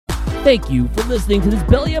Thank you for listening to this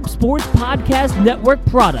Belly Up Sports Podcast Network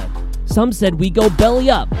product. Some said we go belly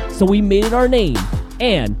up, so we made it our name,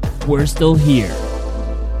 and we're still here.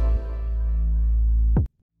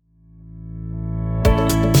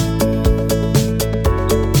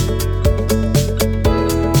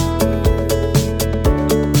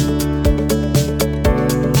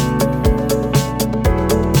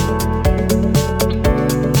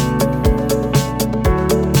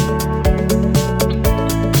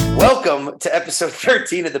 To episode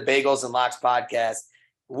 13 of the Bagels and Locks podcast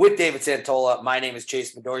with David Santola. My name is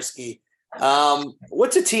Chase Medorsky.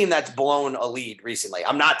 What's a team that's blown a lead recently?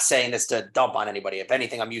 I'm not saying this to dump on anybody. If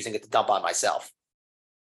anything, I'm using it to dump on myself.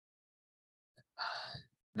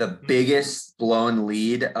 The biggest blown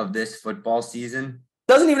lead of this football season?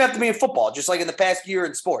 Doesn't even have to be in football, just like in the past year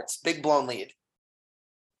in sports. Big blown lead.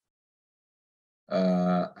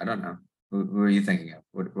 I don't know. Who are you thinking of?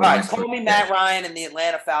 All right, call me Matt Ryan and the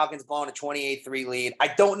Atlanta Falcons blowing a 28-3 lead. I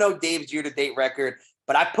don't know Dave's year-to-date record,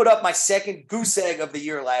 but I put up my second goose egg of the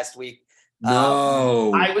year last week.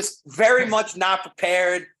 No. I was very much not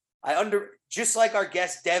prepared. Just like our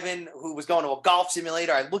guest Devin, who was going to a golf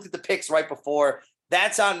simulator, I looked at the picks right before.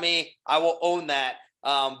 That's on me. I will own that.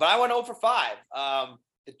 But I went 0 for 5.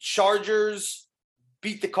 The Chargers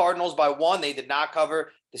beat the Cardinals by 1. They did not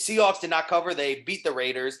cover. The Seahawks did not cover. They beat the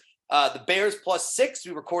Raiders. The Bears +6.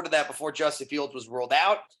 We recorded that before Justin Fields was ruled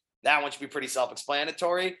out. That one should be pretty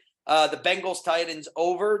self-explanatory. The Bengals Titans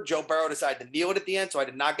over. Joe Burrow decided to kneel it at the end, so I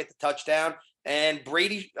did not get the touchdown. And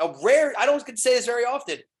Brady, I don't get to say this very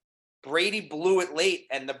often. Brady blew it late,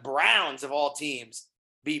 and the Browns of all teams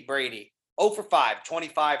beat Brady. 0 for 5,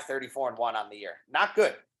 25, 34, and 1 on the year. Not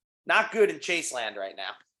good. Not good in Chase land right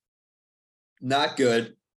now. Not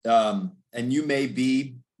good. And you may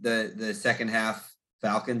be the second half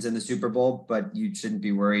Falcons in the Super Bowl, but you shouldn't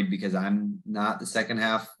be worried because I'm not the second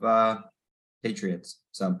half Patriots.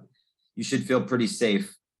 So you should feel pretty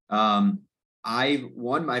safe. I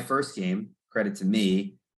won my first game, credit to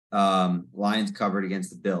me. Lions covered against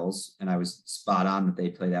the Bills, and I was spot on that they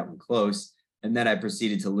play that one close. And then I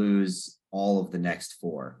proceeded to lose all of the next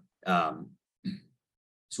 4. So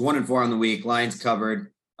 1-4 on the week. Lions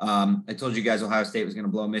covered. I told you guys Ohio State was going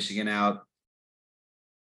to blow Michigan out.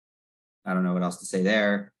 I don't know what else to say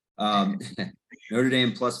there. Notre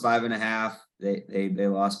Dame +5.5. They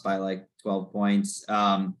lost by like 12 points.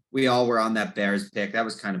 We all were on that Bears pick. That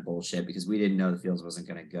was kind of bullshit because we didn't know the Fields wasn't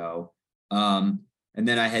going to go. And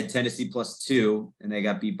then I had Tennessee +2, and they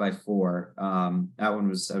got beat by 4. That one I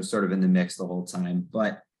was sort of in the mix the whole time.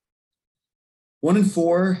 But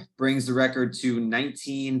 1-4 brings the record to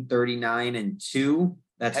 19, 39, and 2.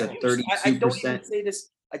 That's a 32%.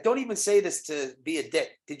 I don't even say this to be a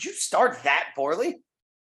dick. Did you start that poorly?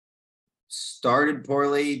 Started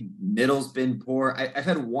poorly. Middle's been poor. I've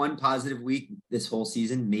had 1 positive week this whole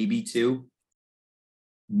season, maybe 2.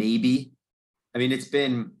 Maybe. I mean, it's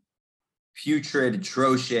been putrid,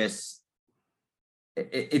 atrocious.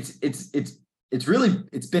 It's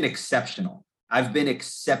been exceptional. I've been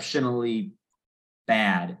exceptionally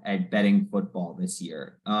bad at betting football this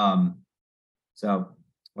year. So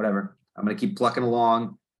whatever. I'm going to keep plucking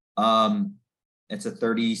along. It's a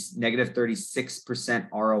negative 36%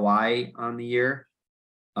 ROI on the year.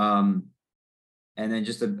 And then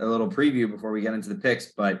just a little preview before we get into the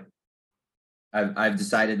picks, but I've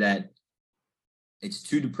decided that it's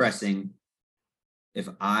too depressing if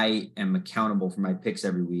I am accountable for my picks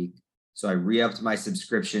every week. So I re-upped my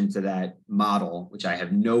subscription to that model, which I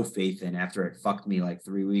have no faith in after it fucked me like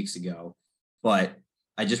 3 weeks ago. But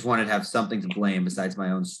I just wanted to have something to blame besides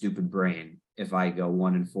my own stupid brain if I go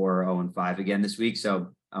 1-4 or 0-5 again this week. So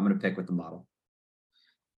I'm going to pick with the model.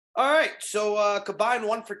 All right. So combine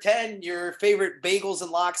 1 for 10, your favorite Bagels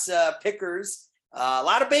and Locks pickers. A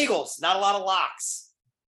lot of bagels, not a lot of locks.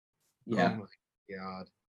 Yeah. Oh my God.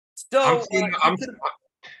 So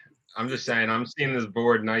I'm just saying, I'm seeing this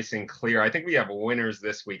board nice and clear. I think we have winners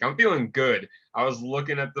this week. I'm feeling good. I was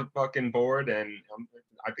looking at the fucking board, and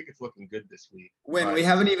I think it's looking good this week. We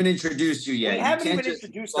haven't even introduced you yet. We haven't even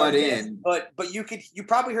introduced our guest, but you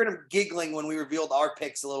probably heard him giggling when we revealed our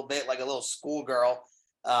picks a little bit, like a little schoolgirl.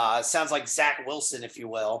 Sounds like Zach Wilson, if you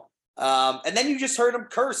will. And then you just heard him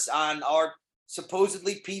curse on our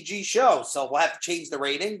supposedly PG show. So we'll have to change the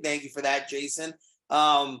rating. Thank you for that, Jason.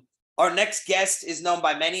 Our next guest is known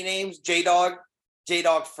by many names. J-DAWG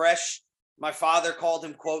FRE. My father called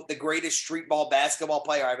him, quote, the greatest street ball basketball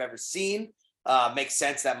player I've ever seen. Makes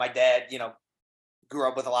sense that my dad, grew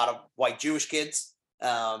up with a lot of white Jewish kids.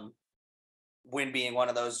 Wynn being one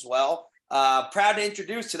of those as well. Proud to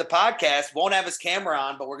introduce to the podcast. Won't have his camera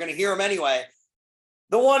on, but we're going to hear him anyway.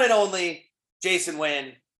 The one and only Jason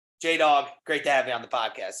Wynn. J-Dawg, great to have you on the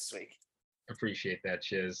podcast this week. Appreciate that,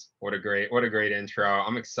 Chiz. What a great intro.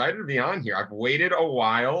 I'm excited to be on here. I've waited a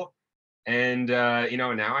while, and now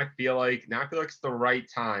I feel like it's the right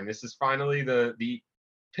time. This is finally the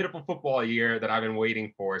pitiful football year that I've been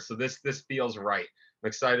waiting for. So this feels right. I'm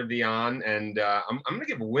excited to be on, and I'm gonna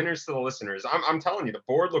give winners to the listeners. I'm telling you, the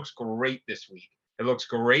board looks great this week. It looks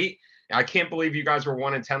great. I can't believe you guys were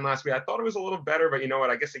 1-10 last week. I thought it was a little better, but you know what?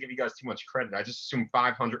 I guess I give you guys too much credit. I just assumed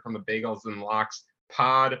 500 from the Bagels and Locks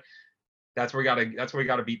pod. That's where we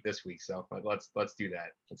gotta beat this week. So let's do that.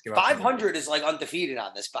 Let's give 500 is like undefeated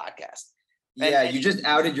on this podcast. Yeah, you just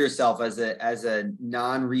outed yourself as a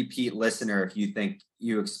non-repeat listener if you think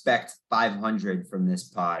you expect 500 from this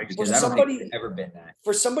pod, because I don't think it's ever been that.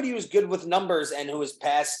 For somebody who's good with numbers and who has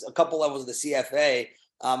passed a couple levels of the CFA,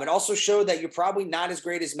 it also showed that you're probably not as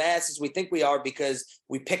great as mass as we think we are, because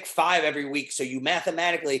we pick 5 every week. So you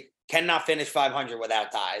mathematically cannot finish 500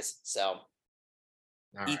 without ties. So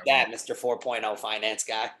Mr. 4.0 finance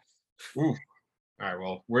guy. Ooh. All right,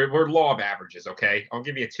 well, we're law of averages, okay? I'll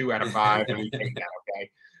give you a 2 out of 5, and we take that,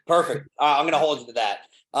 okay? Perfect. I'm going to hold you to that.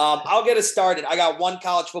 I'll get us started. I got 1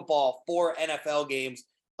 college football, 4 NFL games.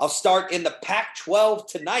 I'll start in the Pac-12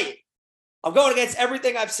 tonight. I'm going against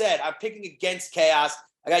everything I've said. I'm picking against chaos.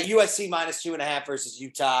 I got USC -2.5 versus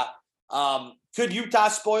Utah. Could Utah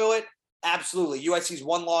spoil it? Absolutely. USC's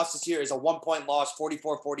 1 loss this year is a 1-point loss,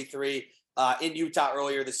 44-43 in Utah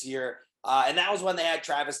earlier this year. And that was when they had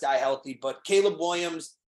Travis Dye healthy. But Caleb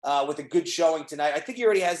Williams with a good showing tonight. I think he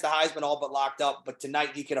already has the Heisman all but locked up. But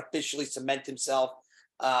tonight he can officially cement himself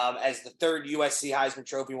as the 3rd USC Heisman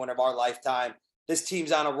Trophy winner of our lifetime. This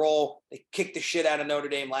team's on a roll. They kicked the shit out of Notre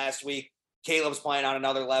Dame last week. Caleb's playing on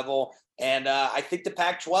another level. And I think the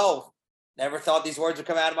Pac-12, never thought these words would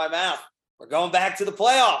come out of my mouth. We're going back to the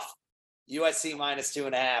playoff. USC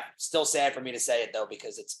 -2.5. Still sad for me to say it, though,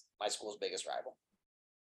 because it's my school's biggest rival.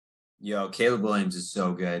 Yo, Caleb Williams is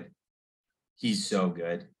so good. He's so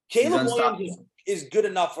good. Caleb Williams is good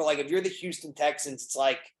enough for, like, if you're the Houston Texans, it's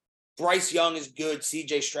like Bryce Young is good,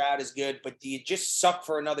 CJ Stroud is good, but do you just suck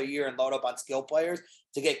for another year and load up on skill players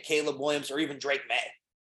to get Caleb Williams or even Drake May?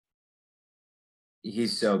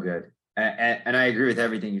 He's so good. And I agree with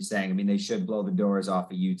everything you're saying. I mean, they should blow the doors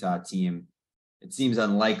off a Utah team. It seems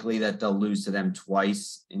unlikely that they'll lose to them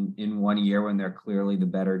twice in 1 year when they're clearly the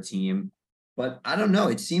better team. But I don't know.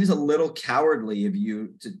 It seems a little cowardly of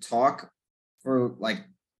you to talk for like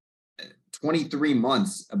 23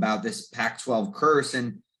 months about this Pac-12 curse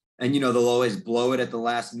and they'll always blow it at the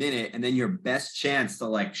last minute. And then your best chance to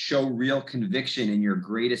like show real conviction in your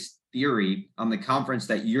greatest theory on the conference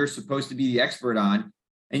that you're supposed to be the expert on,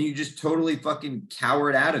 and you just totally fucking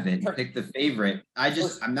cowered out of it and picked the favorite.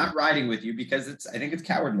 I'm not riding with you because I think it's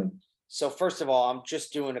cowardly. So first of all, I'm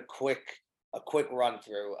just doing a quick run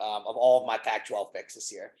through of all of my Pac-12 picks this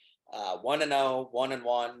year. 1-0,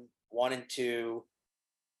 1-1, 1-2,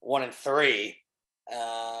 1-3.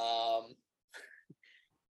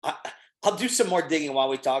 I'll do some more digging while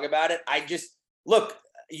we talk about it.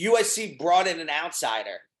 USC brought in an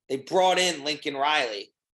outsider. They brought in Lincoln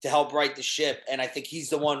Riley to help right the ship, and I think he's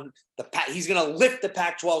the one. He's going to lift the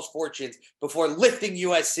Pac-12's fortunes before lifting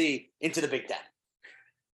USC into the Big Ten.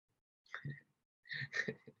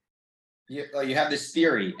 You have this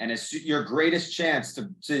theory, and it's your greatest chance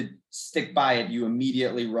to stick by it. You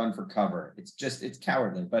immediately run for cover. It's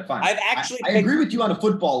cowardly, but fine. I agree with you on a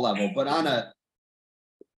football level, but on a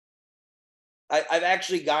I've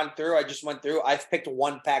actually gone through. I just went through. I've picked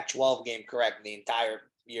 1 Pac-12 game correct the entire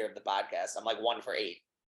year of the podcast. I'm like 1 for 8.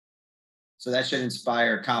 So that should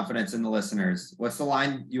inspire confidence in the listeners. What's the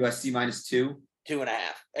line? USC -2?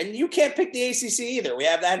 2.5. And you can't pick the ACC either. We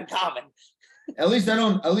have that in common.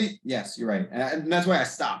 Yes, you're right. And that's why I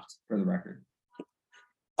stopped, for the record.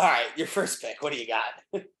 All right, your first pick. What do you got?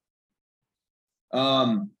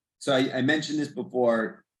 So I mentioned this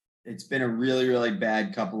before. It's been a really, really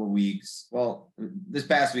bad couple of weeks. Well, this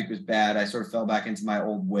past week was bad. I sort of fell back into my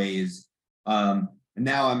old ways. And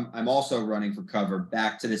now I'm also running for cover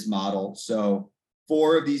back to this model. So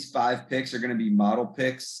 4 of these 5 picks are going to be model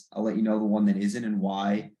picks. I'll let you know the one that isn't and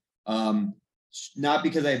why. Not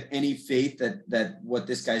because I have any faith that what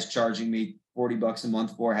this guy's charging me $40 a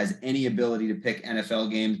month for has any ability to pick NFL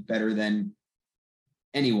games better than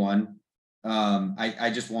anyone.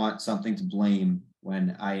 I just want something to blame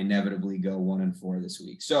when I inevitably go 1-4 this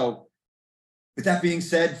week. So with that being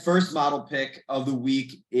said, first model pick of the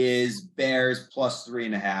week is Bears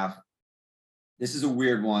 +3.5. This is a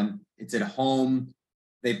weird one. It's at home.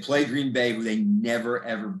 They play Green Bay, who they never,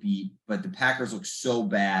 ever beat, but the Packers look so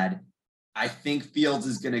bad. I think Fields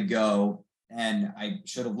is going to go, and I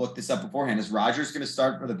should have looked this up beforehand. Is Rodgers going to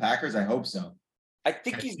start for the Packers? I hope so. I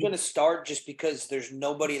think he's going to start just because there's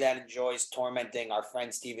nobody that enjoys tormenting our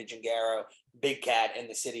friend Steven Gengaro, Big Cat, in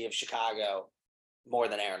the city of Chicago more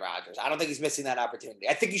than Aaron Rodgers. I don't think he's missing that opportunity.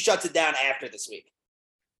 I think he shuts it down after this week.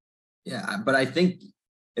 Yeah, but I think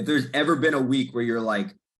if there's ever been a week where you're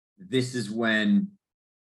like, this is when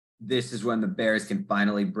the Bears can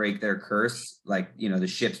finally break their curse, like, the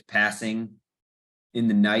ship's passing in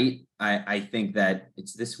the night. I think that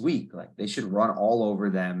it's this week. Like, they should run all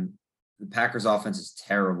over them. The Packers offense is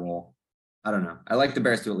terrible. I don't know. I like the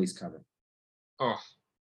Bears to at least cover. Oh,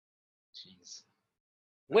 jeez.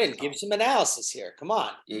 Win, give some analysis here. Come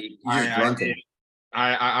on. You just grunted.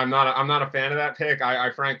 I'm not a fan of that pick.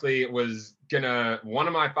 I frankly was one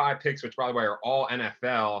of my 5 picks, which by the way are all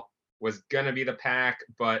NFL, was gonna be the Pack,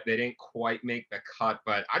 but they didn't quite make the cut.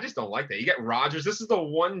 But I just don't like that. You get Rodgers. This is the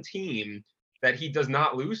one team that he does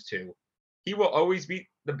not lose to. He will always beat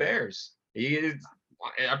the Bears.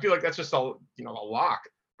 I feel like that's just a lock,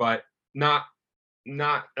 but not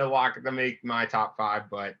a lock to make my top 5.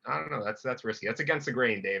 But I don't know. That's risky. That's against the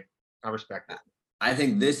grain, Dave. I respect it. I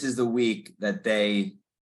think this is the week that they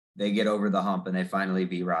get over the hump and they finally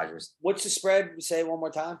beat Rodgers. What's the spread? Say it one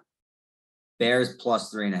more time. Bears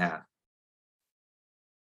plus 3.5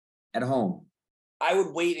 at home. I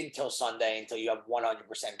would wait until Sunday until you have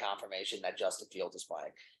 100% confirmation that Justin Fields is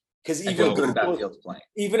playing. Because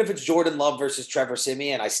even if it's Jordan Love versus Trevor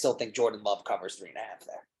Siemian, I still think Jordan Love covers 3.5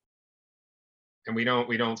 there. And we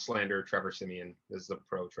don't slander Trevor Siemian. This is a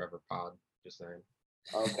pro Trevor pod. Just saying.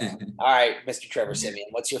 Okay. All right, Mr. Trevor Siemian.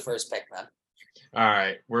 What's your first pick, man? All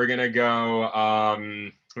right, we're gonna go.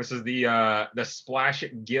 This is the Splash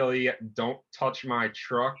It Gilly Don't Touch My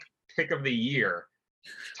Truck pick of the year.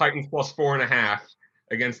 Titans plus 4.5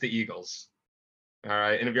 against the Eagles. All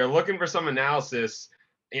right, and if you're looking for some analysis,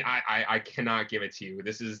 I cannot give it to you.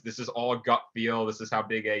 This is all gut feel. This is how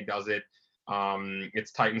Big A does it.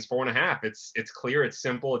 It's Titans 4.5. It's clear. It's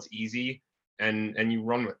simple. It's easy, and you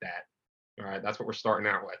run with that. All right, that's what we're starting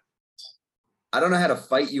out with. I don't know how to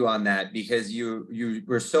fight you on that because you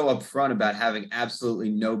were so upfront about having absolutely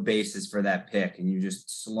no basis for that pick, and you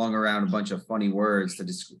just slung around a bunch of funny words to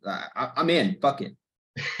describe. I'm in. Fuck it.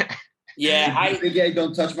 Yeah, Big A,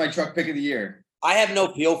 don't touch my truck pick of the year. I have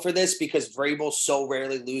no feel for this because Vrabel so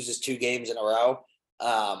rarely loses 2 games in a row.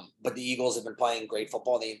 But the Eagles have been playing great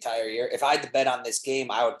football the entire year. If I had to bet on this game,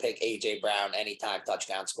 I would pick A.J. Brown anytime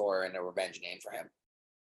touchdown scorer in a revenge game for him.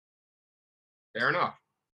 Fair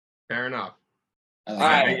enough. All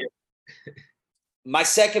right. My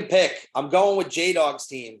second pick, I'm going with J-Dawg's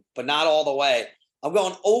team, but not all the way. I'm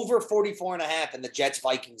going over 44.5 in the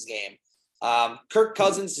Jets-Vikings game. Kirk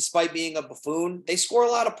Cousins, despite being a buffoon, they score a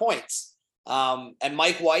lot of points. And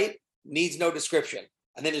Mike White needs no description.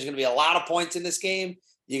 I think there's going to be a lot of points in this game.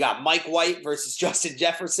 You got Mike White versus Justin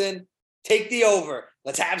Jefferson. Take the over.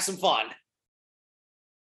 Let's have some fun.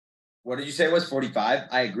 What did you say it was, 45?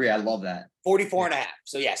 I agree. I love that. 44.5.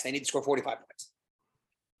 So, yes, they need to score 45 points.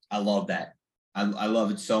 I love that. I love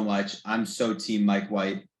it so much. I'm so team Mike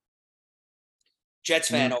White. Jets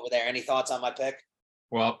fan over there. Any thoughts on my pick?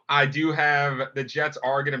 Well, I do have the Jets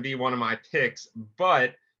are going to be one of my picks,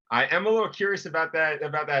 but I am a little curious about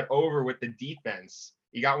that over with the defense.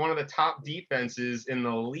 You got one of the top defenses in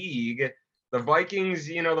the league. The Vikings,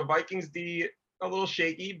 a little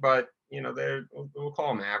shaky, but we'll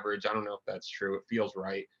call them average. I don't know if that's true. It feels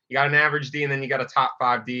right. You got an average D, and then you got a top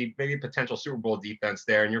 5 D, maybe a potential Super Bowl defense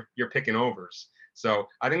there, and you're picking overs. So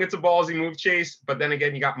I think it's a ballsy move, Chase. But then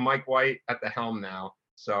again, you got Mike White at the helm now.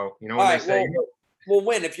 So when they say, well,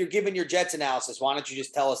 Win, if you're giving your Jets analysis, why don't you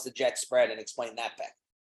just tell us the Jets spread and explain that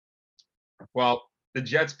pick? Well, the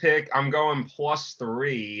Jets pick, I'm going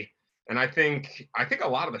 +3, and I think a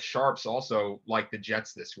lot of the sharps also like the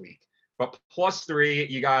Jets this week. But +3,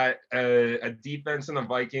 you got a defense in the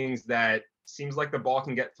Vikings that seems like the ball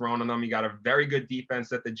can get thrown on them. You got a very good defense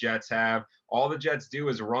that the Jets have. All the Jets do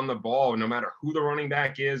is run the ball, no matter who the running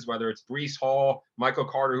back is, whether it's Breece Hall, Michael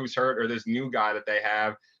Carter, who's hurt, or this new guy that they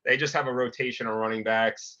have. They just have a rotation of running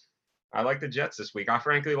backs. I like the Jets this week. I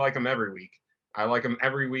frankly like them every week. I like them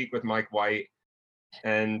every week with Mike White.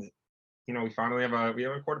 And, we finally have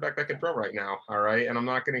a quarterback that can throw right now. All right. And I'm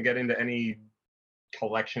not going to get into any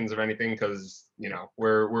collections of anything because,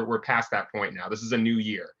 we're past that point now. This is a new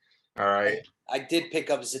year. All right. I did pick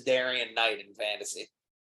up Zadarian Knight in fantasy.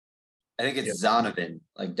 I think it's Zonovan,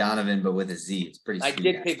 like Donovan, but with a Z. It's pretty sweet. I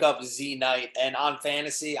did pick up Z Knight. And on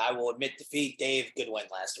fantasy, I will admit defeat. Dave, good win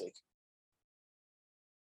last week.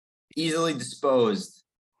 Easily disposed.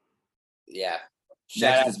 Yeah.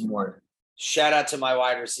 Next is more. Shout out to my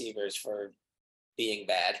wide receivers for being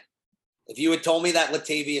bad. If you had told me that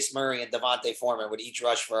Latavius Murray and Devontae Foreman would each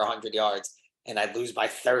rush for 100 yards and I'd lose by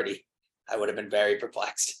 30, I would have been very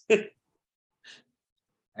perplexed.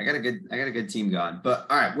 I got a good team going. But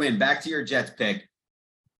all right, Win, back to your Jets pick.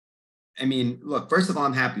 I mean, look, first of all,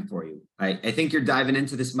 I'm happy for you. I think you're diving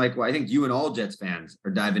into this Mike White. I think you and all Jets fans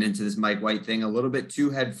are diving into this Mike White thing a little bit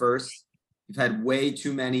too head first. You've had way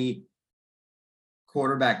too many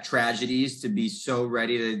quarterback tragedies to be so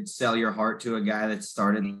ready to sell your heart to a guy that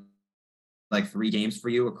started like 3 games for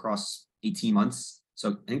you across 18 months.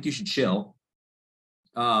 So I think you should chill.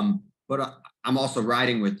 But I'm also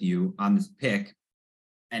riding with you on this pick.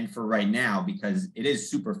 And for right now, because it is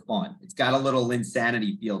super fun. It's got a little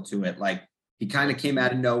insanity feel to it. Like he kind of came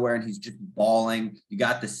out of nowhere and he's just balling. You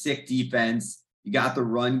got the sick defense. You got the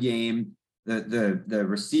run game. The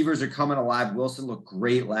receivers are coming alive. Wilson looked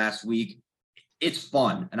great last week. It's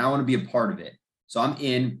fun, and I want to be a part of it. So I'm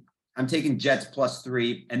in. I'm taking Jets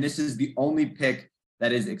 +3, and this is the only pick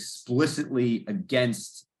that is explicitly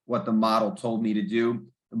against what the model told me to do.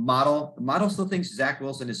 The model still thinks Zach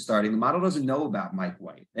Wilson is starting. The model doesn't know about Mike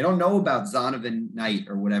White. They don't know about Zonovan Knight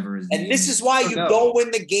or whatever his name is. And this is why you don't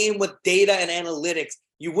win the game with data and analytics.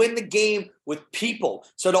 You win the game with people.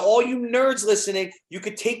 So to all you nerds listening, you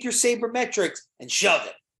could take your sabermetrics and shove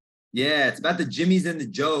it. Yeah, it's about the Jimmies and the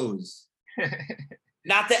Joes.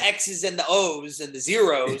 Not the X's and the O's and the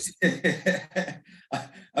zeros. I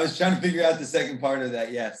was trying to figure out the second part of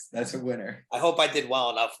that. Yes, that's a winner. I hope I did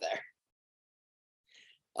well enough there.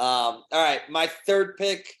 All right, my third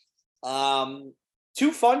pick. 2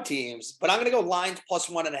 fun teams, but I'm going to go Lions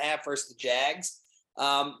 +1.5 versus the Jags.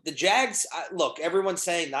 The Jags, look, everyone's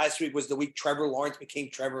saying last week was the week Trevor Lawrence became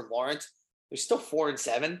Trevor Lawrence. They're still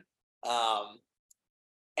 4-7.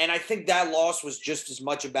 And I think that loss was just as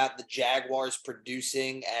much about the Jaguars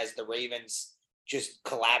producing as the Ravens just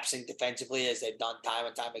collapsing defensively as they've done time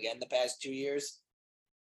and time again the past 2 years.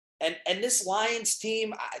 And this Lions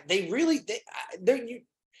team, if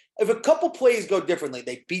a couple plays go differently,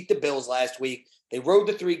 they beat the Bills last week. They rode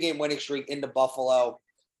the 3-game winning streak into Buffalo.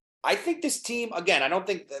 I think this team, again, I don't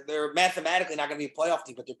think that they're mathematically not going to be a playoff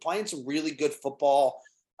team, but they're playing some really good football.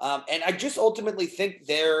 And I just ultimately think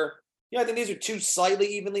I think these are 2 slightly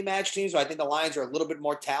evenly matched teams, but I think the Lions are a little bit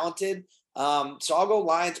more talented. So I'll go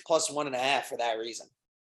Lions +1.5 for that reason.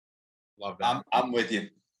 Love that. I'm with you.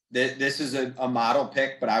 This is a model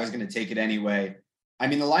pick, but I was going to take it anyway. I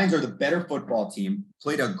mean, the Lions are the better football team,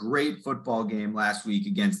 played a great football game last week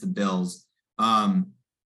against the Bills. And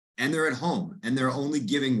they're at home, and they're only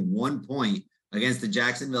giving 1 point against the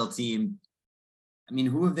Jacksonville team. I mean,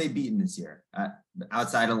 who have they beaten this year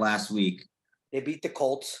outside of last week? They beat the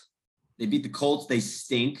Colts. They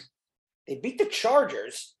stink. They beat the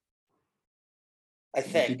Chargers, I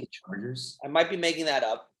think. They beat the Chargers? I might be making that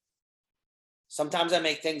up. Sometimes I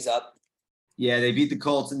make things up. Yeah, they beat the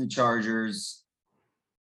Colts and the Chargers.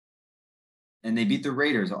 And they beat the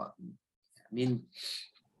Raiders. I mean,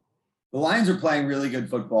 the Lions are playing really good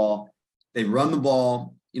football. They run the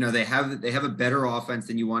ball. You know, they have a better offense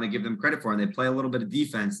than you want to give them credit for, and they play a little bit of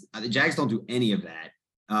defense. The Jags don't do any of that.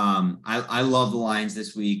 I love the Lions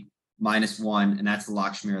this week, -1, and that's the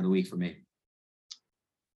lock schmear of the week for me.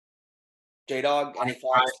 J-Dawg, any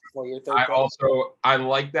thoughts for your third pick? I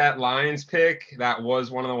like that Lions pick. That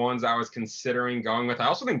was one of the ones I was considering going with. I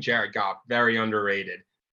also think Jared Goff, very underrated.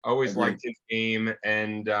 Always liked his game,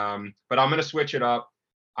 and but I'm gonna switch it up.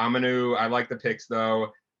 I like the picks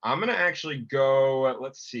though. I'm gonna actually go.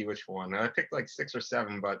 Let's see which one. I picked like 6 or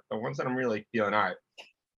 7, but the ones that I'm really feeling. All right,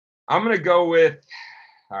 I'm gonna go with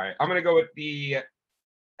the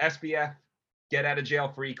SBF get out of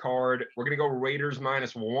jail free card. We're gonna go Raiders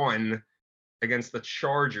 -1 against the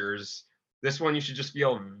Chargers. This one you should just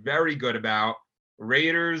feel very good about.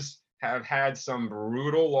 Raiders have had some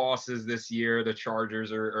brutal losses this year. The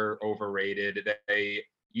Chargers are overrated.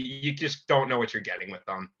 You just don't know what you're getting with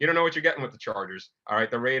them. You don't know what you're getting with the Chargers. All right,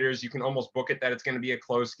 the Raiders, you can almost book it that it's going to be a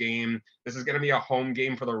close game. This is going to be a home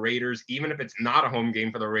game for the Raiders. Even if it's not a home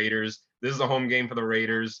game for the Raiders, this is a home game for the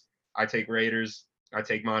Raiders. I take Raiders. I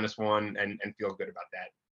take -1 and feel good about that.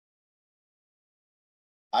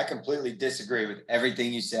 I completely disagree with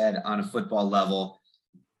everything you said on a football level.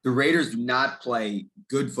 The Raiders do not play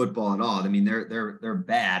good football at all. I mean, they're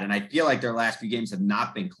bad, and I feel like their last few games have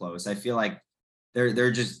not been close. I feel like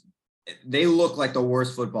they look like the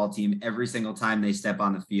worst football team every single time they step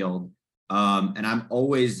on the field. And I'm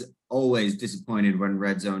always disappointed when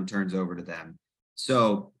red zone turns over to them.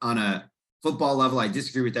 So on a football level, I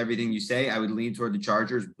disagree with everything you say. I would lean toward the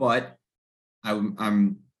Chargers, but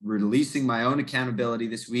I'm releasing my own accountability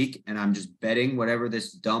this week, and I'm just betting whatever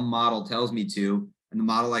this dumb model tells me to. And the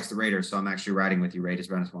model likes the Raiders, so I'm actually riding with you, Raiders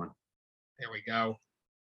 -1. There we go.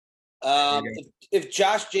 If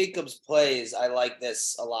Josh Jacobs plays, I like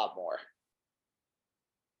this a lot more.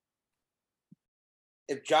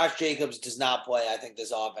 If Josh Jacobs does not play, I think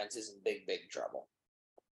this offense is in big, big trouble.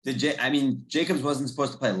 Jacobs wasn't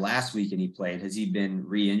supposed to play last week and he played. Has he been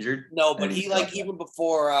re-injured? No, but he even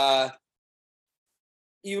before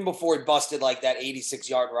he busted like that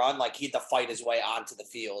 86-yard run, like he had to fight his way onto the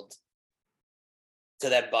field to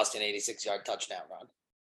then bust an 86-yard touchdown run.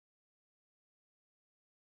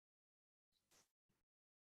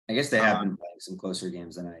 I guess they have been playing some closer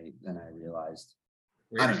games than I realized.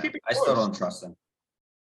 I don't know. I still don't trust them.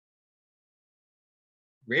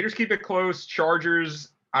 Raiders keep it close. Chargers,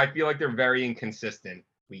 I feel like they're very inconsistent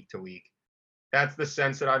week to week. That's the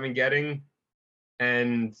sense that I've been getting.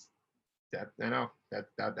 And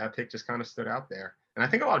that pick just kind of stood out there. And I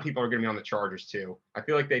think a lot of people are going to be on the Chargers too. I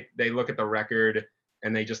feel like they look at the record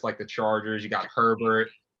and they just like the Chargers. You got Herbert.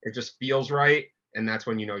 It just feels right. And that's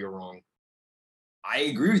when you know you're wrong. I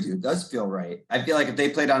agree with you. It does feel right. I feel like if they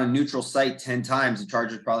played on a neutral site 10 times, the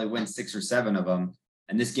Chargers probably win 6 or 7 of them.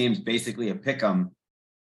 And this game's basically a pick 'em.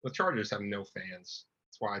 The Chargers have no fans.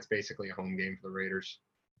 That's why it's basically a home game for the Raiders.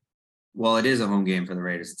 Well, it is a home game for the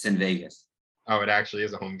Raiders. It's in Vegas. Oh, it actually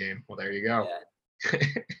is a home game. Well, there you go. Yeah.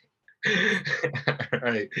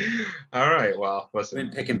 All right. Well, listen.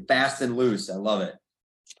 Been picking fast and loose. I love it.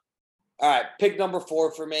 All right, pick number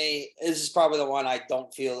 4 for me. This is probably the one I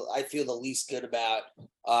feel the least good about.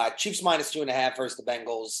 Chiefs minus 2.5 versus the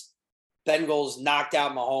Bengals. Bengals knocked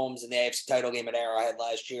out Mahomes in the AFC title game at Arrowhead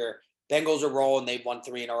last year. Bengals are rolling. They've won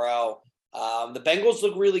 3 in a row. The Bengals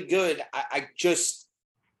look really good. I just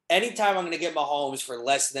anytime I'm going to get Mahomes for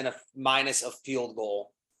less than a minus a field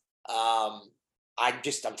goal, I'm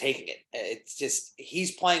taking it. It's just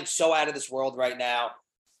he's playing so out of this world right now.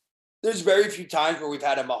 There's very few times where we've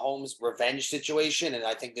had a Mahomes revenge situation, and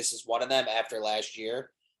I think this is one of them after last year.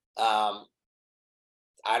 I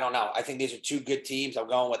don't know. I think these are 2 good teams. I'm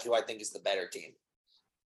going with who I think is the better team.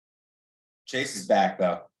 Chase is back,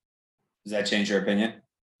 though. Does that change your opinion?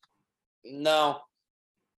 No.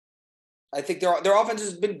 I think their offense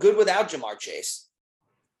has been good without Jamar Chase.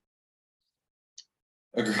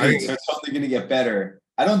 Agreed. So it's only going to get better.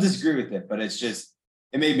 I don't disagree with it, but it's just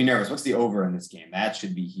it made me nervous. What's the over in this game? That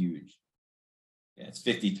should be huge. Yeah, it's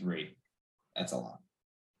 53. That's a lot.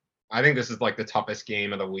 I think this is like the toughest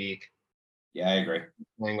game of the week. Yeah, I agree.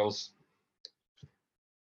 Bengals.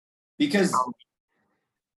 Because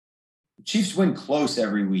Chiefs win close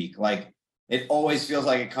every week. Like it always feels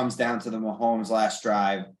like it comes down to the Mahomes last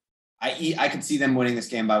drive. I could see them winning this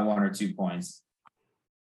game by 1 or 2 points.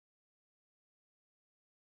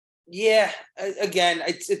 Yeah, again,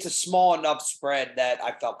 it's a small enough spread that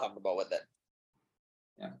I felt comfortable with it.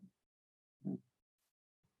 Yeah.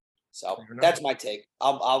 So that's my take.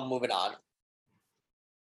 I'll move it on.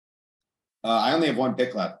 I only have 1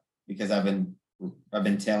 pick left because I've been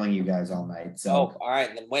tailing you guys all night. So all right,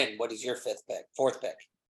 then win. What is your 4th pick?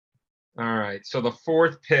 All right. So the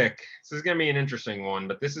 4th pick. This is gonna be an interesting one,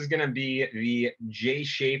 but this is gonna be the Jay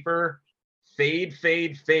Schaefer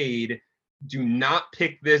fade. Do not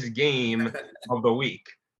pick this game of the week.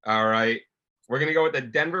 All right. We're going to go with the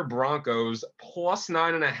Denver Broncos plus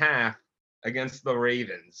 9.5 against the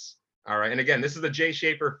Ravens. All right. And again, this is the Jay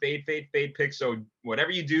Schaefer fade pick. So whatever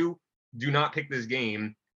you do not pick this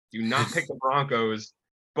game. Do not pick the Broncos.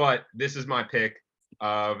 But this is my pick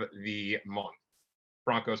of the month.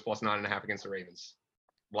 Broncos plus 9.5 against the Ravens.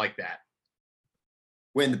 Like that.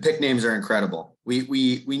 When the pick names are incredible. We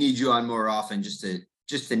need you on more often just to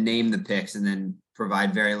name the picks and then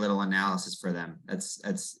provide very little analysis for them.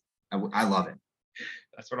 I love it.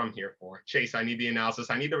 That's what I'm here for. Chase, I need the analysis.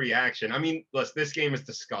 I need the reaction. I mean, listen, this game is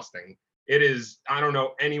disgusting. It is. I don't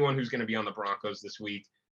know anyone who's going to be on the Broncos this week.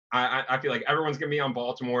 I feel like everyone's going to be on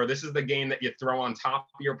Baltimore. This is the game that you throw on top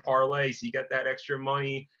of your parlay so you get that extra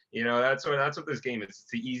money. You know, that's what this game is.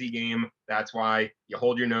 It's the easy game. That's why you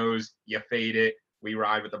hold your nose, you fade it. We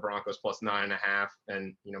ride with the Broncos plus 9.5.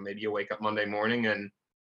 And, you know, maybe you wake up Monday morning and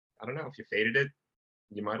I don't know, if you faded it,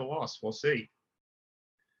 you might have lost. We'll see.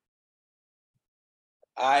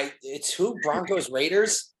 It's who? Broncos,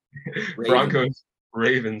 Raiders? Broncos,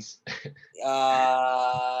 Ravens.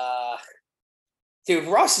 Dude,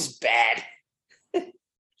 Ross is bad.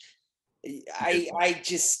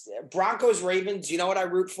 Broncos, Ravens. You know what I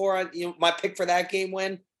root for? My pick for that game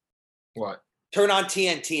win? What? Turn on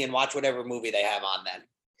TNT and watch whatever movie they have on then.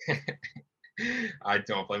 I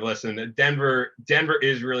don't blame. Listen, Denver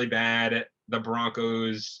is really bad. The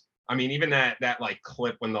Broncos. I mean, even that like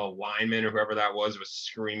clip when the lineman or whoever that was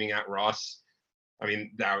screaming at Russ. I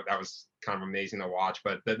mean, that was kind of amazing to watch.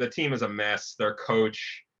 But the team is a mess. Their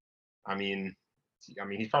coach, I mean,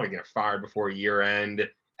 he's probably going to fire before year end.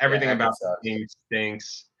 Everything about the game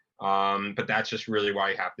stinks. But that's just really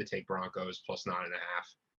why you have to take Broncos plus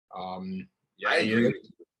 9.5. I agree.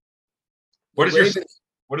 What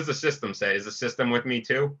does the system say? Is the system with me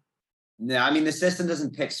too? No, I mean, the system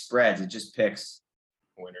doesn't pick spreads. It just picks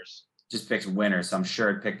winners. Just picks winners. So I'm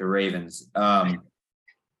sure it picked the Ravens.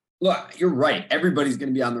 Look, you're right. Everybody's going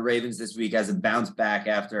to be on the Ravens this week as a bounce back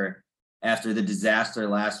after the disaster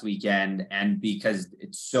last weekend, and because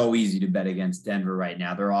it's so easy to bet against Denver right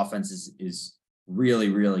now. Their offense is really,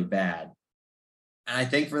 really bad. And I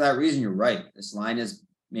think for that reason, you're right. This line is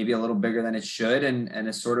maybe a little bigger than it should, and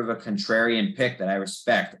is sort of a contrarian pick that I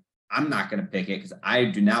respect. I'm not going to pick it because I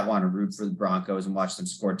do not want to root for the Broncos and watch them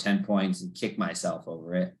score 10 points and kick myself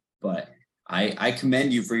over it. But I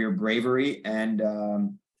commend you for your bravery, and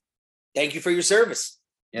thank you for your service.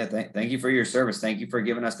 Yeah, thank you for your service. Thank you for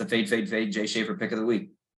giving us the fade Jay Schaefer pick of the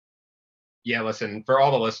week. Yeah, listen, for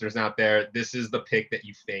all the listeners out there, this is the pick that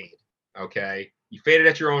you fade, okay? You fade it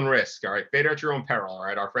at your own risk, all right? Fade it at your own peril, all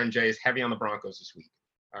right? Our friend Jay is heavy on the Broncos this week,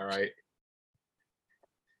 all right?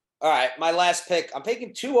 All right, my last pick. I'm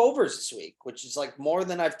taking 2 overs this week, which is like more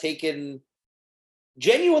than I've taken,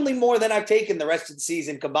 genuinely more than I've taken the rest of the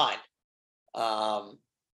season combined. I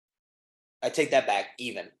take that back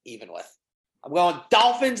even with. I'm going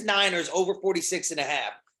Dolphins, Niners over 46.5.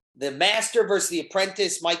 The master versus the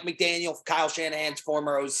apprentice, Mike McDaniel, Kyle Shanahan's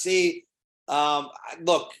former OC.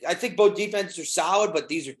 Look, I think both defenses are solid, but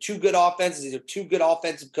these are 2 good offenses. These are 2 good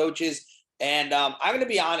offensive coaches. And I'm going to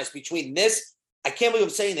be honest, between this, I can't believe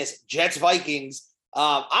I'm saying this, Jets, Vikings.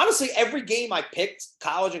 Honestly, every game I picked,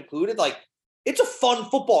 college included, like, it's a fun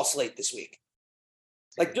football slate this week.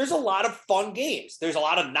 Like, there's a lot of fun games. There's a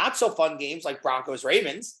lot of not so fun games like Broncos,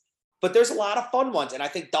 Ravens, but there's a lot of fun ones. And I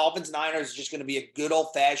think Dolphins, Niners is just going to be a good old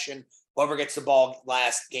fashioned, whoever gets the ball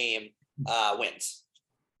last game wins.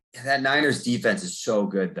 That Niners defense is so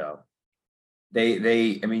good though.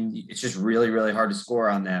 I mean, it's just really, really hard to score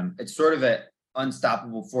on them. It's sort of an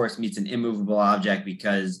unstoppable force meets an immovable object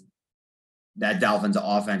because that Dolphins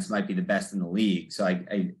offense might be the best in the league. So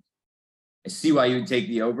I see why you would take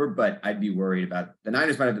the over, but I'd be worried about it. The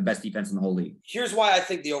Niners might have the best defense in the whole league. Here's why I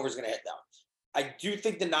think the over is going to hit down. I do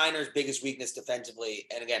think the Niners' biggest weakness defensively,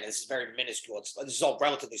 and again, this is very minuscule, this is all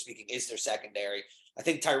relatively speaking, is their secondary. I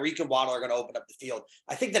think Tyreek and Waddle are going to open up the field.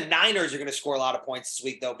 I think the Niners are going to score a lot of points this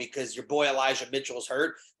week, though, because your boy Elijah Mitchell is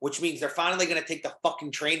hurt, which means they're finally going to take the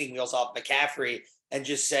fucking training wheels off McCaffrey and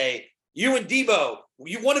just say, you and Debo,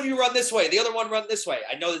 one of you run this way, the other one run this way.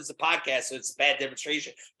 I know this is a podcast, so it's a bad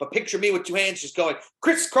demonstration, but picture me with 2 hands just going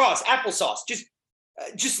crisscross, applesauce.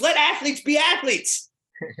 Just let athletes be athletes.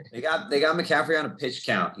 They got McCaffrey on a pitch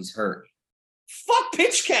count. He's hurt. Fuck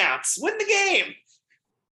pitch counts. Win the game.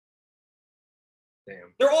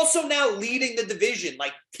 Damn. They're also now leading the division.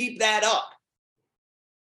 Like, keep that up.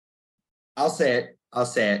 I'll say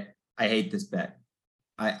it. I hate this bet.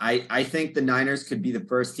 I think the Niners could be the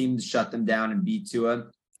first team to shut them down and beat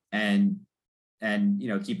Tua and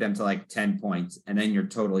keep them to like 10 points. And then you're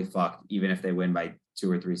totally fucked, even if they win by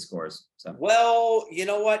 2 or 3 scores. So, well, you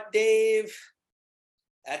know what, Dave?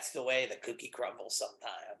 That's the way the cookie crumbles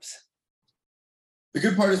sometimes. The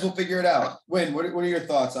good part is we'll figure it out. Win, what are your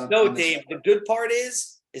thoughts on No, on Dave, the good part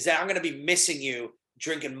is that I'm going to be missing you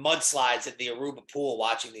drinking mudslides at the Aruba pool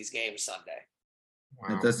watching these games Sunday. wow.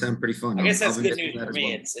 That does sound pretty fun. I guess that's I'll be good missing news that for as me.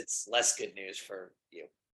 well. It's less good news for you.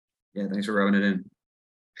 Yeah, thanks for rubbing it in.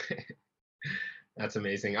 That's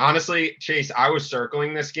amazing. Honestly, Chase, I was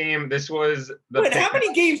circling this game. This was the Wait, how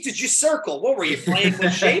many games did you circle? What were you playing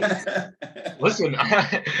with shape? Listen,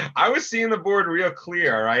 I was seeing the board real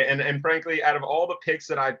clear, right? And frankly, out of all the picks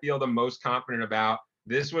that I feel the most confident about,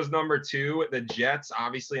 this was number 2. The Jets,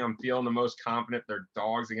 obviously, I'm feeling the most confident. They're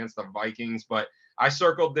dogs against the Vikings, but I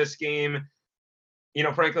circled this game.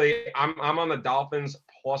 Frankly, I'm on the Dolphins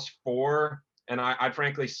 +4. And I'd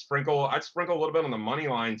frankly sprinkle a little bit on the money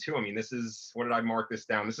line too. I mean, what did I mark this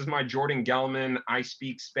down? This is my Jordan Gelman, I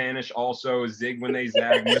speak Spanish also, zig when they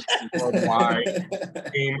zag, worldwide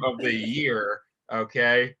game of the year.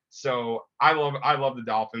 Okay. So I love the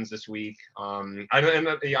Dolphins this week. And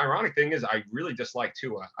the ironic thing is I really dislike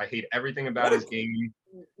Tua. I hate everything about his game.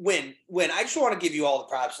 When I just want to give you all the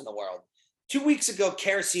props in the world. 2 weeks ago,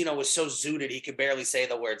 Caracino was so zooted he could barely say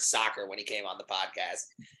the word soccer when he came on the podcast.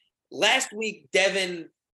 Last week, Devin,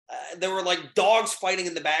 there were like dogs fighting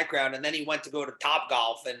in the background, and then he went to go to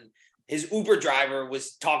Topgolf, and his Uber driver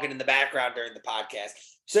was talking in the background during the podcast.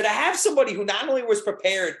 So to have somebody who not only was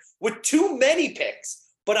prepared with too many picks,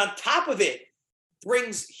 but on top of it,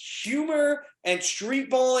 brings humor and street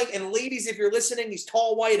bowling. And ladies, if you're listening, he's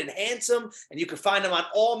tall, white, and handsome, and you can find him on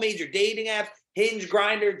all major dating apps, Hinge,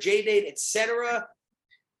 Grindr, J-Date, etc.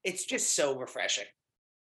 It's just so refreshing.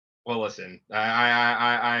 Well, listen,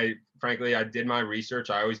 I frankly, I did my research.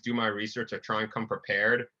 I always do my research. I try and come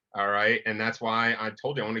prepared. All right. And that's why I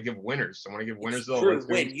told you I want to give winners. I want to give winners. True.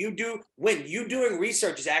 When you doing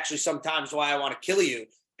research is actually sometimes why I want to kill you,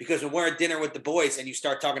 because when we're at dinner with the boys and you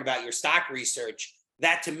start talking about your stock research,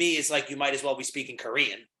 that to me is like you might as well be speaking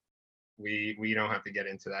Korean. We don't have to get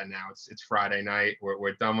into that now. It's Friday night.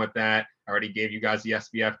 We're done with that. I already gave you guys the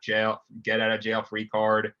SBF get out of jail free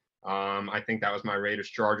card. I think that was my Raiders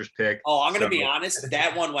Chargers pick. Oh, I'm gonna be honest.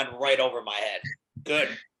 That one went right over my head. Good.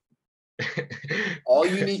 All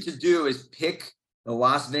you need to do is pick the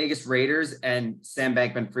Las Vegas Raiders, and Sam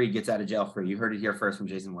Bankman-Fried gets out of jail free. You heard it here first from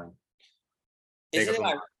Jason Wayne. Isn't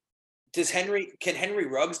it can Henry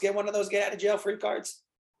Ruggs get one of those get out of jail free cards?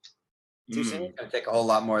 Too soon? It's gonna take a whole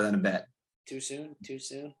lot more than a bet. Too soon.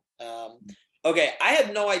 Okay, I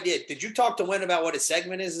had no idea. Did you talk to Win about what his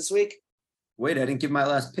segment is this week? Wait, I didn't give my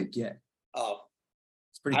last pick yet. Oh,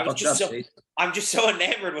 it's pretty fucked up. I'm just so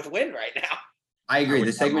enamored with Win right now. I agree.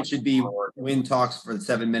 The segment should be Win talks for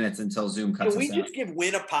 7 minutes until Zoom cuts us out. Can we just give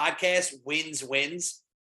Win a podcast? Wins.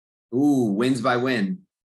 Ooh, wins by Win.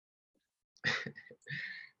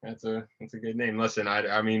 That's a good name. Listen,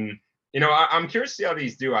 I mean, I'm curious to see how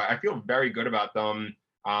these do. I feel very good about them.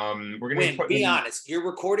 We're gonna be honest. You're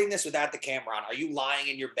recording this without the camera on. Are you lying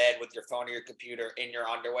in your bed with your phone or your computer in your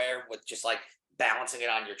underwear with just like balancing it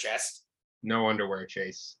on your chest? No underwear,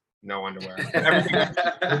 Chase. No underwear. Everything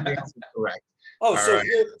else is correct. Oh,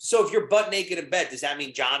 so if you're butt naked in bed, does that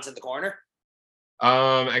mean John's in the corner?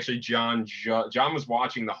 Actually, John was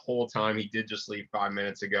watching the whole time. He did just leave 5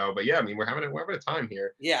 minutes ago. But yeah, I mean, we're having a time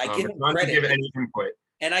here. Yeah, I give him credit. To give any input.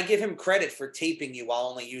 And I give him credit for taping you while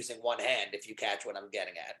only using one hand, if you catch what I'm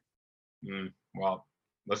getting at. Well,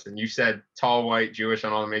 listen, you said tall, white, Jewish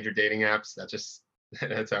on all the major dating apps.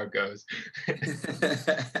 That's how it goes.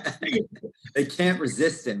 They can't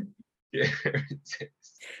resist him. Yeah.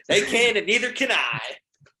 They can, and neither can I.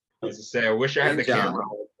 I was to say, I wish I had the camera,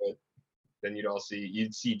 but then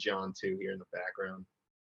you'd see John too here in the background.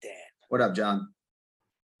 Damn. What up, John?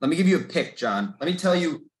 Let me give you a pick, John. Let me tell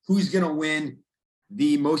you who's gonna win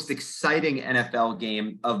the most exciting NFL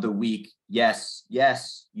game of the week. Yes,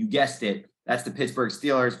 you guessed it. That's the Pittsburgh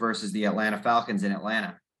Steelers versus the Atlanta Falcons in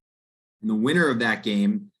Atlanta. And the winner of that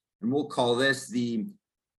game, and we'll call this the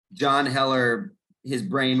John Heller, his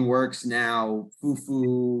brain works now,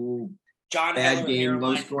 foo-foo, John bad Heller game,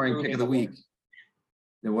 low-scoring pick of the week.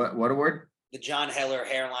 The what award? The John Heller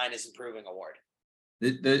Hairline is Improving Award.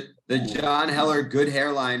 The John Heller Good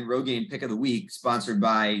Hairline Rogaine pick of the week, sponsored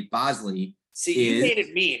by Bosley. See, you made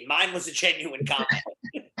it mean. Mine was a genuine comment.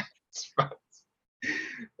 I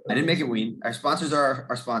didn't make it mean. Our sponsors are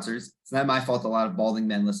our sponsors. It's not my fault a lot of balding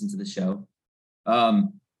men listen to the show. I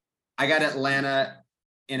got Atlanta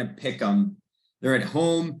in a pick 'em. They're at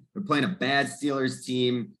home. They're playing a bad Steelers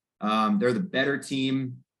team. They're the better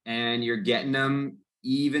team, and you're getting them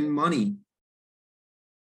even money.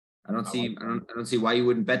 I don't see why you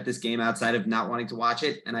wouldn't bet this game outside of not wanting to watch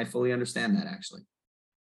it, and I fully understand that, actually.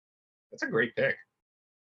 That's a great pick.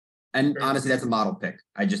 And honestly, that's a model pick.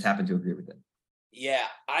 I just happen to agree with it. Yeah,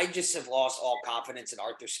 I just have lost all confidence in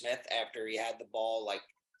Arthur Smith after he had the ball like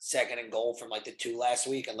second and goal from like the 2 last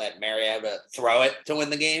week and let Mariota throw it to win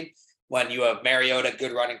the game. When you have Mariota,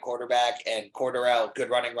 good running quarterback, and Cordarrelle, good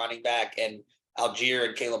running back, and Algier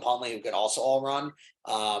and Caleb Huntley, who can also all run.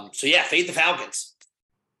 So yeah, fade the Falcons.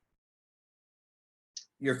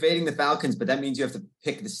 You're fading the Falcons, but that means you have to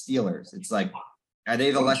pick the Steelers. It's like, are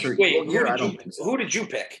they the lesser evil here? I don't think so. Who did you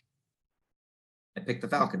pick? I picked the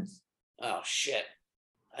Falcons. Oh, shit.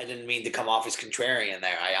 I didn't mean to come off as contrarian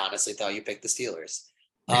there. I honestly thought you picked the Steelers.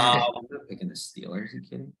 I'm not picking the Steelers. Are you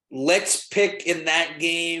kidding? Let's pick in that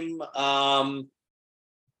game. I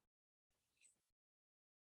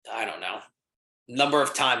don't know. Number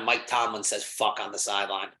of time Mike Tomlin says fuck on the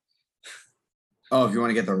sideline. Oh, if you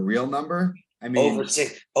want to get the real number? I mean,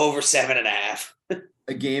 over 7.5.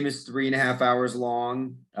 A game is 3.5 hours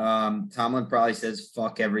long. Tomlin probably says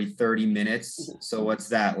fuck every 30 minutes. So what's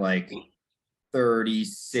that, like 30,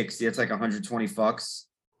 60? It's like 120 fucks.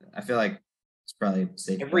 I feel like it's probably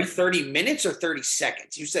safe. Every 30 minutes or 30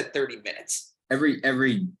 seconds? You said 30 minutes. I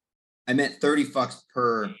meant 30 fucks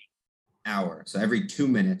per hour. So every 2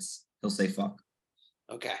 minutes, he'll say fuck.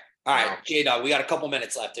 Okay. All right, J-Dawg, we got a couple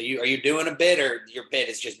minutes left. Are you doing a bit, or your bit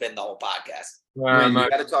has just been the whole podcast? You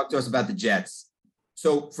got to talk to us about the Jets.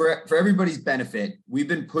 So for everybody's benefit, we've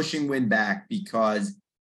been pushing Win back because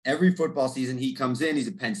every football season he comes in, he's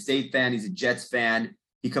a Penn State fan, he's a Jets fan.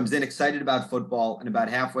 He comes in excited about football, and about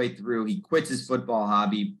halfway through, he quits his football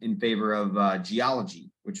hobby in favor of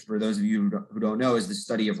geology, which for those of you who don't know is the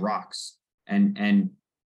study of rocks. And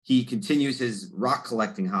he continues his rock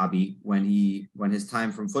collecting hobby when his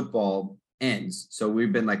time from football ends. So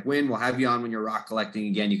we've been like, Win, we'll have you on when you're rock collecting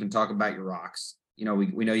again. You can talk about your rocks. We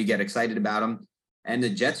know you get excited about them. And the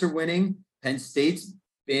Jets are winning. Penn State's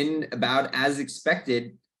been about as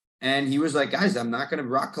expected. And he was like, guys, I'm not going to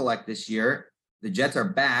rock collect this year. The Jets are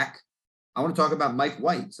back. I want to talk about Mike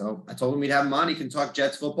White. So I told him we'd have him on. He can talk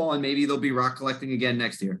Jets football, and maybe they'll be rock collecting again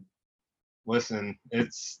next year. Listen,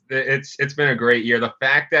 it's been a great year. The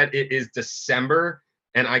fact that it is December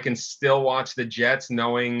and I can still watch the Jets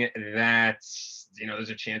knowing that, there's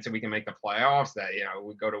a chance that we can make the playoffs, that,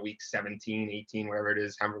 we go to week 17, 18, wherever it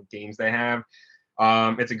is, how many games they have.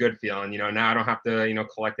 It's a good feeling. Now I don't have to,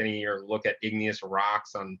 collect any or look at igneous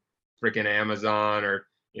rocks on freaking Amazon or,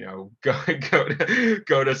 go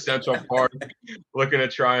to Central Park looking to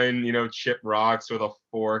try and, chip rocks with a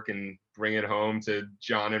fork and bring it home to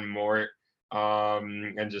John and Mort.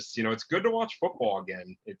 And just, it's good to watch football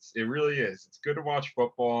again. It really is. It's good to watch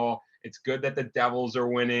football. It's good that the Devils are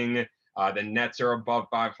winning. The Nets are above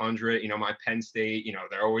 500. My Penn State,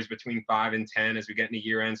 they're always between 5 and 10 as we get into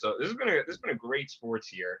year end. So this has been a great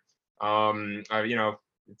sports year.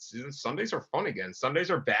 Sundays are fun again. Sundays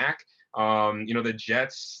are back. The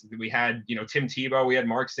Jets, we had, Tim Tebow, we had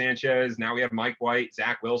Mark Sanchez, now we have Mike White,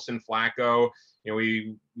 Zach Wilson, Flacco.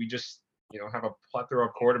 We just, have a plethora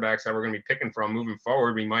of quarterbacks that we're going to be picking from moving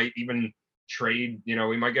forward. We might even trade,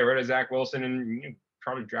 we might get rid of Zach Wilson and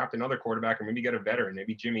probably draft another quarterback or maybe get a veteran,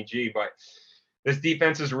 maybe Jimmy G. But this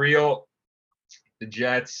defense is real. The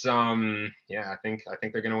Jets, I think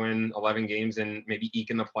they're going to win 11 games and maybe eke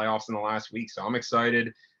in the playoffs in the last week. So I'm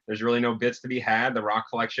excited. There's really no bits to be had. The rock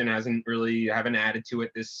collection haven't added to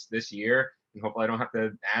it this year, and hopefully I don't have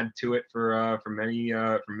to add to it for many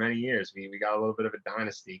years. We got a little bit of a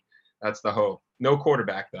dynasty. That's the hope. No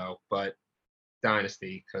quarterback though, but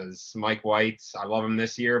dynasty, because Mike White, I love him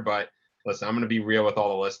this year, but listen, I'm going to be real with all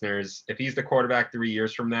the listeners. If he's the quarterback 3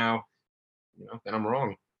 years from now, then I'm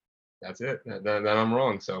wrong. That's it. Then I'm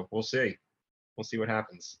wrong. So we'll see. We'll see what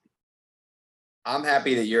happens. I'm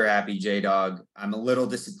happy that you're happy, J-Dawg. I'm a little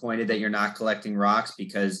disappointed that you're not collecting rocks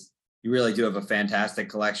because you really do have a fantastic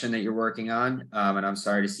collection that you're working on. And I'm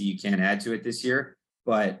sorry to see you can't add to it this year.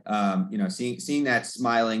 But, seeing that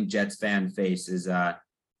smiling Jets fan face is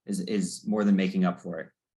more than making up for it.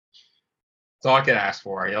 That's all I could ask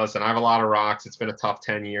for. Listen, I have a lot of rocks. It's been a tough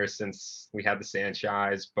 10 years since we had the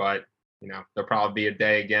Sanchez, but, there'll probably be a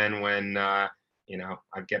day again when, I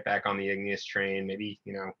get back on the igneous train, maybe,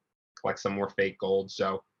 collect some more fake gold.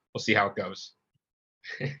 So we'll see how it goes.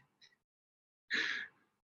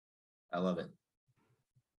 I love it.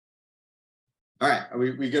 All right. Are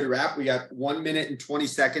we good to wrap? We got 1 minute and 20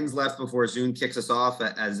 seconds left before Zoom kicks us off.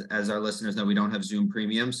 As our listeners know, we don't have Zoom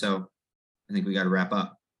Premium. So I think we got to wrap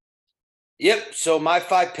up. Yep. So my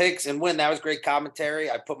 5 picks, and Win, that was great commentary.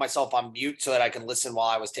 I put myself on mute so that I can listen while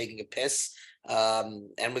I was taking a piss,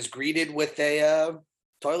 and was greeted with a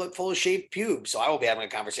toilet full of shaved pubes. So I will be having a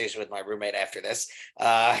conversation with my roommate after this.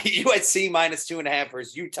 USC -2.5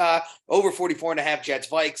 versus Utah, over 44.5 Jets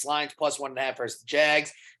Vikes, Lions +1.5 versus the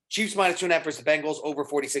Jags, Chiefs -2.5 versus the Bengals, over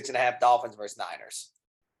 46.5 Dolphins versus Niners.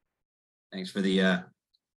 Thanks for the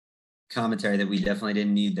commentary that we definitely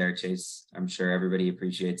didn't need there, Chase. I'm sure everybody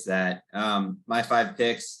appreciates that. My 5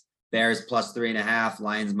 picks: Bears +3.5,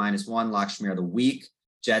 Lions -1, lock Schmear of the week,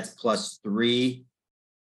 Jets +3.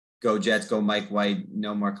 Go Jets, go Mike White,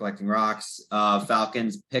 no more collecting rocks.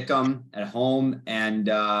 Falcons pick 'em at home, and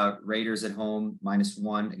Raiders at home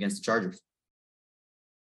 -1 against the Chargers.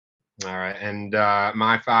 All right. And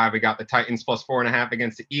my 5, we got the Titans +4.5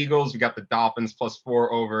 against the Eagles. We got the Dolphins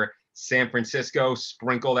 +4 over San Francisco.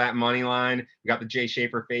 Sprinkle that money line. We got the Jay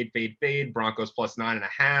Schaefer fade. Broncos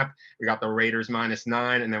 +9.5. We got the Raiders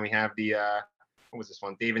 -9. And then we have the, what was this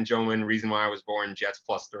one? Dave and Joman, Reason Why I Was Born, Jets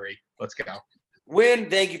 +3. Let's go. Win,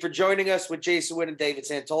 thank you for joining us with Jason Wynn and David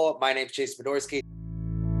Santola. My name's Chase Fedorsky.